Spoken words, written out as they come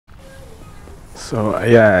So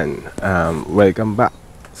ayan, welcome back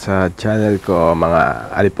sa channel ko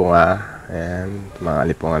mga alipunga. Ayan, mga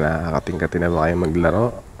alipunga, nakakatingkati na ba kayo maglaro?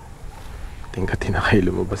 Tingkati na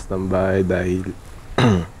kayo lumabas ng bahay dahil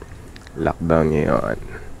lockdown ngayon.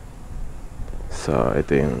 So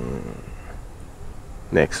ito yung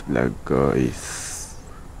next vlog ko is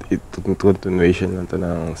continuation lang to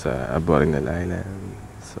ng sa Aboriginal Island.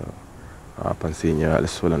 So makapansin nyo,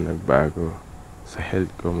 alas walang nagbago sa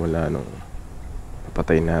health ko mula nung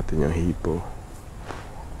napatay natin yung hipo.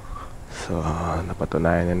 So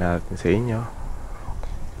napatunayan na natin sa inyo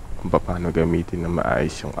kung paano gamitin na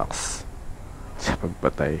maayos yung axe sa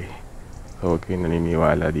pagpatay. So huwag kayong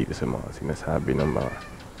naniniwala dito sa mga sinasabi ng mga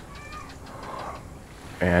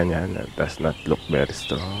ayan, that does not look very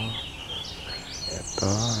strong. Ito,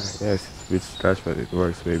 yes, it's a bit trash but it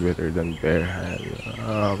works way better than bare hand.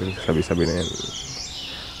 Sabi-sabi na yan.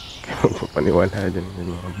 Kaya magpapaniwala dyan,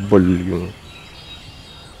 yung mga bull yung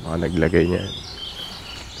mga naglagay niyan.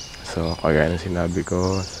 So kagaya ng sinabi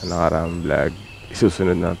ko sa nakaraang vlog,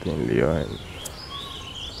 isusunod natin yung leon.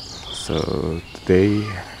 So today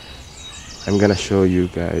I'm gonna show you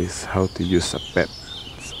guys how to use a pet.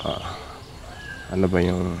 So, ano ba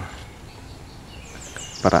yung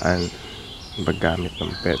paraan paggamit ng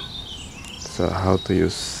pet. So how to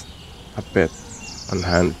use a pet on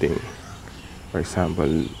hunting. For example,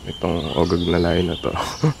 itong ogag na layo na to.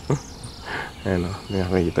 Ayan o,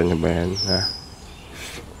 nakikita nyo ba yan? Ha?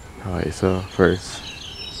 Okay, so first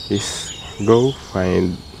is go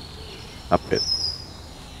find a pet,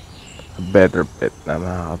 a better pet na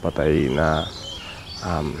makakapatay na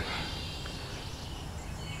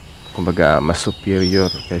kumbaga mas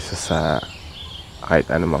superior kaysa sa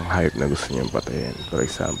kahit anumang hayop na gusto nyo patayin. For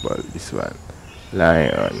example, this one,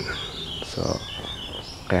 lion. So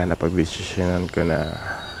kaya napag-desisyonan ko na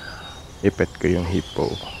ipet ko yung hippo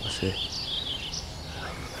kasi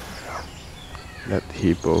that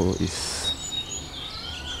hippo is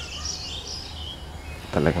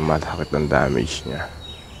talagang malaki ng damage niya.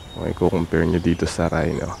 Okay, kung compare nyo dito sa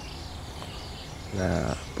rhino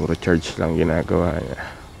na puro charge lang ginagawa niya.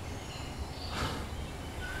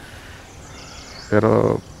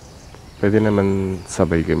 Pero pwede naman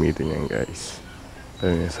sabay gamitin yan, guys.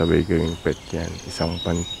 Pwede naman sabay gawing pet yan. Isang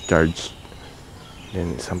pan charge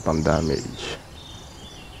then isang pan damage.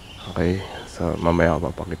 Okay, so mamaya ako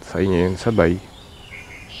papakita sa inyo yung sabay.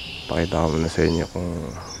 Pakita ko muna sa inyo kung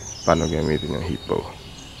paano gamitin yung hippo.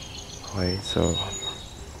 Okay, so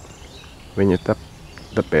when you tap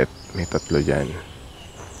the pet, may tatlo dyan.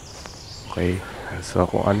 Okay, so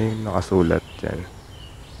kung ano yung nakasulat dyan,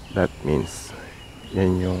 that means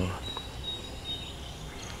yan yung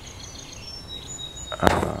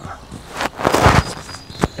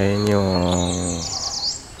ayan yung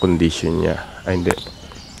condition niya. Ay hindi,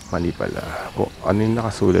 mali pala. Kung ano yung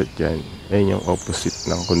nakasulat dyan, ayan yung opposite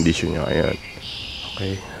ng condition niya ngayon.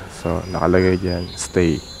 Okay, so nakalagay dyan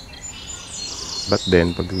stay, but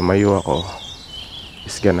then pag lumayo ako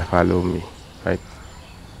is gonna follow me, right?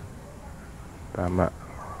 Tama.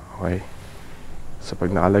 Okay, so pag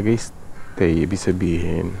nakalagay stay, ibig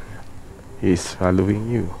sabihin he is following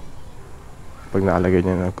you. Pag nakalagay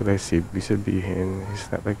niya na aggressive, ibig sabihin he's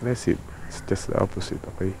not aggressive, it's just the opposite.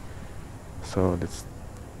 Okay, so that's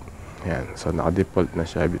yan. So naka-default na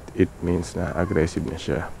siya, it means na aggressive na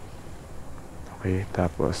siya. Okay,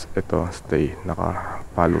 tapos ito stay,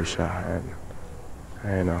 naka-follow siya.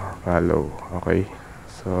 Ayan o, follow. Okay,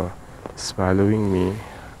 so he's following me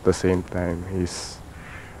at the same time he's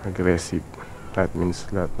aggressive. That means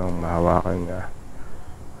lahat ng mahawakan niya,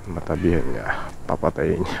 matabihan niya,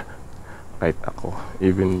 papatayin niya. Kahit ako,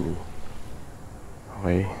 even me.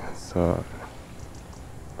 Okay, so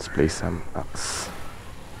let's play some axe.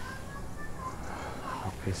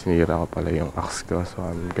 Okay, sinira ko pala yung axe ko, so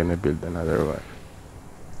I'm gonna build another one.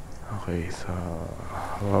 Okay, so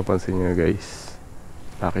mapapansin nyo guys,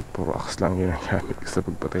 bakit puro axe lang ginagamit ko sa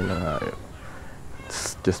pagpatay ng hayop?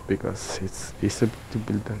 It's just because it's easy to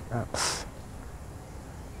build an axe.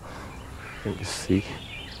 Can you see?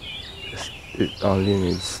 It only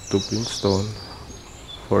needs 2 plain stone,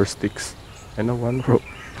 4 sticks, and a 1 rope,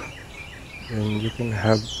 and you can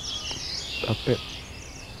have a pet.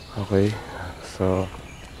 Okay, so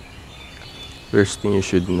first thing you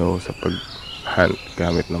should know sa pag-hunt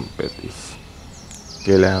gamit ng pet is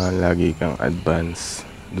kailangan lagi kang advance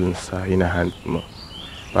dun sa hinahunt mo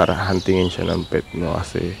para huntingin siya ng pet mo,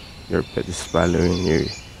 kasi your pet is following you.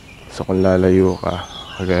 So kung lalayo ka,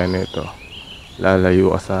 kagaya nito,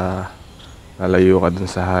 lalayo ka dun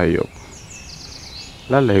sa hayop,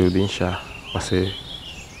 lalayo din siya kasi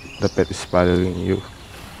the pet is following you.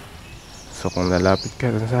 So kung nalapit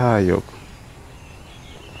ka dun sa hayop,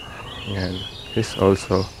 Yan. He's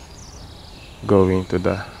also going to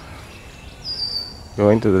the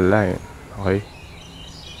line. Okay?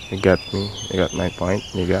 You got me? You got my point,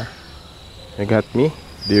 nigga? You got me?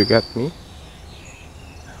 Do you got me?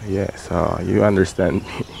 Yeah, so you understand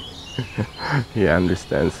me. He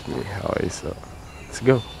understands me. Okay, so let's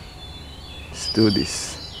go. Let's do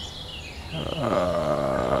this.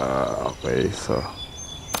 Okay, so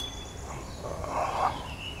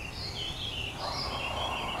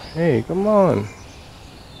hey, come on.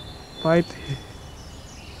 Fight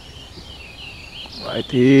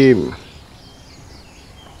him.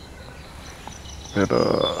 Pero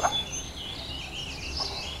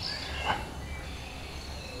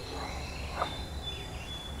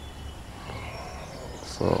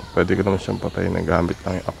so pwede ko naman siyang patayin na gamit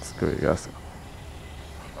lang yung axe ko kasi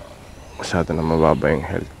masyado na mababa yung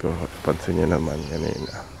health ko. Pansin niyo naman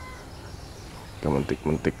kanina,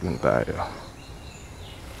 kamuntik-muntik lang tayo.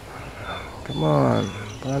 Come on,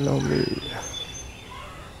 follow me.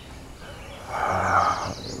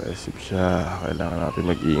 Aggressive siya. Kailangan natin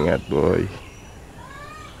mag-ingat, boy.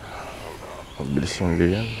 Mabilis yung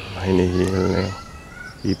liyan. Hinihingil na yung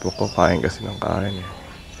hipo ko. Kain kasi ng kain eh.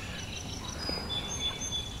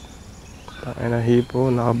 Tayo na hipo,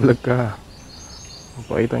 nakablog ka.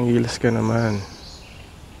 Mapakitang gilas ka naman.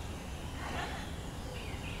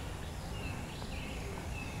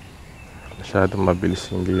 Masyadong mabilis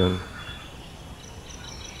yung liyan.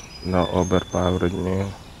 Na-overpowered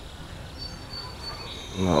niya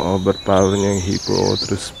yung hipo ko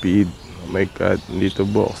through speed. Oh my god, hindi to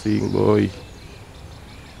boxing, boy.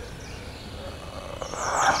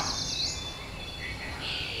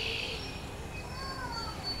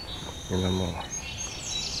 Yun mo.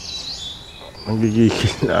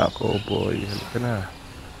 Manggigigil na ako, boy. Halika na.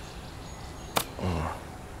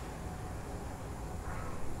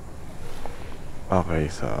 Okay,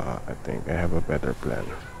 so I think I have a better plan.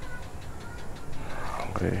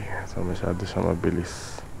 Okay, so masyado siya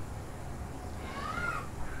mabilis.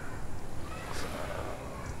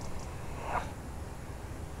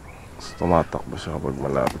 So, tumatakbo siya kapag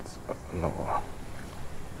malapit sa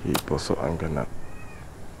hipo, so I'm gonna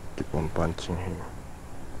keep on punching him.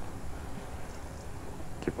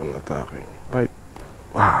 Keep on attacking. Fight.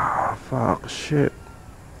 Wow, fuck, shit.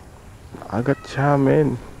 Agad siya,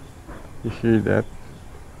 man. You hear that?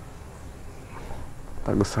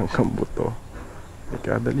 Tagusan kang buto.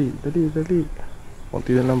 Ika, dali.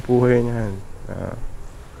 Kunti na lang buhay niyan.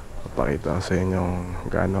 Mapakita ko sa inyo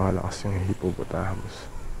gaano kalakas yung hippopotamus.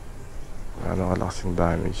 Gaano kalakas yung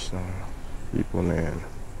damage ng hipo na yan.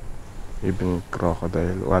 Even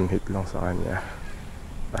crocodile, one hit lang sa kanya.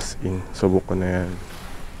 As in, subok ko na yan.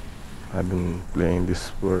 I've been playing this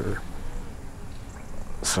for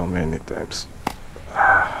so many times.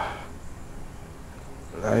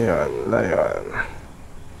 Lion.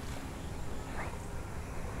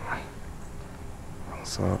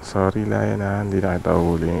 So, sorry lion ha, hindi na kita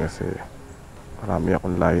uhuling kasi marami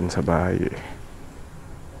akong lion sa bahay eh.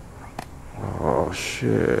 Oh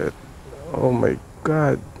shit. Oh my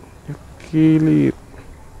god. You kill it.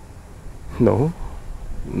 No,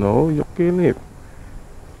 you kill it.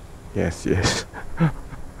 Yes.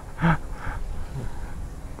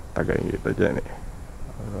 Tagayin kita dyan eh.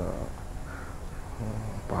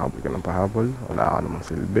 Pahabol ka ng pahabol. Wala ka namang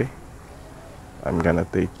silbi. I'm gonna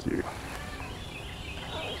take you.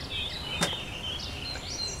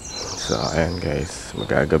 So ayan guys,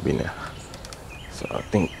 magagabi na. So I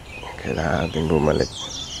think kailangan natin bumalik.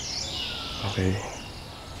 Okay.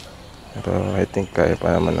 Pero I think kaya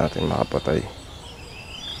pa naman natin makapatay.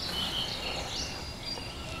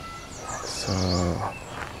 So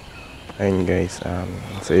ayun guys,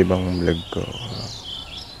 sa ibang vlog ko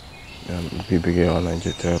bibigay ako ng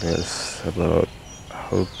tutorials about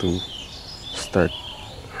how to start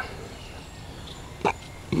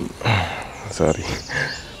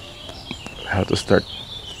how to start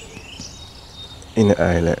in an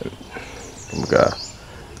island. Kumbaga,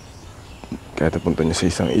 kahit napunta nyo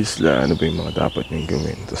sa isang isla, ano ba yung mga dapat nyo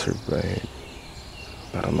gawin to survive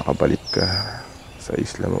para makabalik ka sa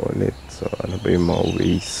isla mo ulit. So ano ba yung mga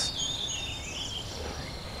ways.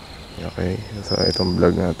 Okay, so itong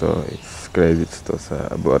vlog na to is credits to sa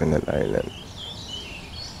Aboriginal Island.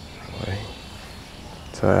 Okay,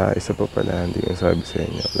 sa isa pa pala, hindi ko sabi sa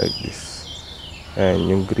inyo, like this. Ayan,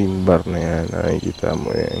 yung green bar na yan, nakikita mo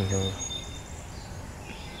yan, yung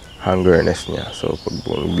hungerness niya. So pag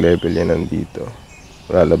level yan nandito,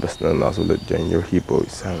 lalabas na nakasulod dyan, your hippo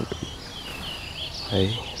is hungry.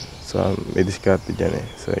 Okay, so may diskarte dyan eh.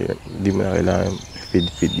 So hindi mo na kailangan feed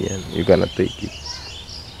yan, you gonna take it.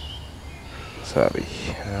 Sorry.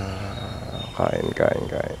 Kain.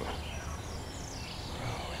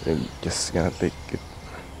 You're just gonna take it,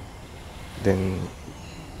 then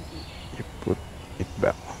you put it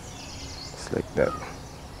back, just like that.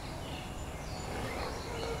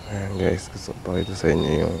 Ayan guys, gusto ko pakita sa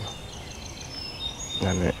inyo yung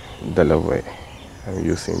dalawa eh. I'm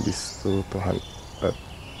using this two,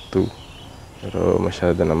 pero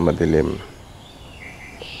masyado nang madilim,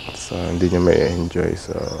 so hindi nyo may enjoy.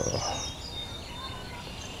 So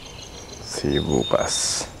see you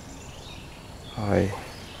bukas. Okay,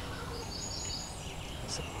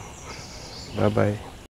 so, bye bye.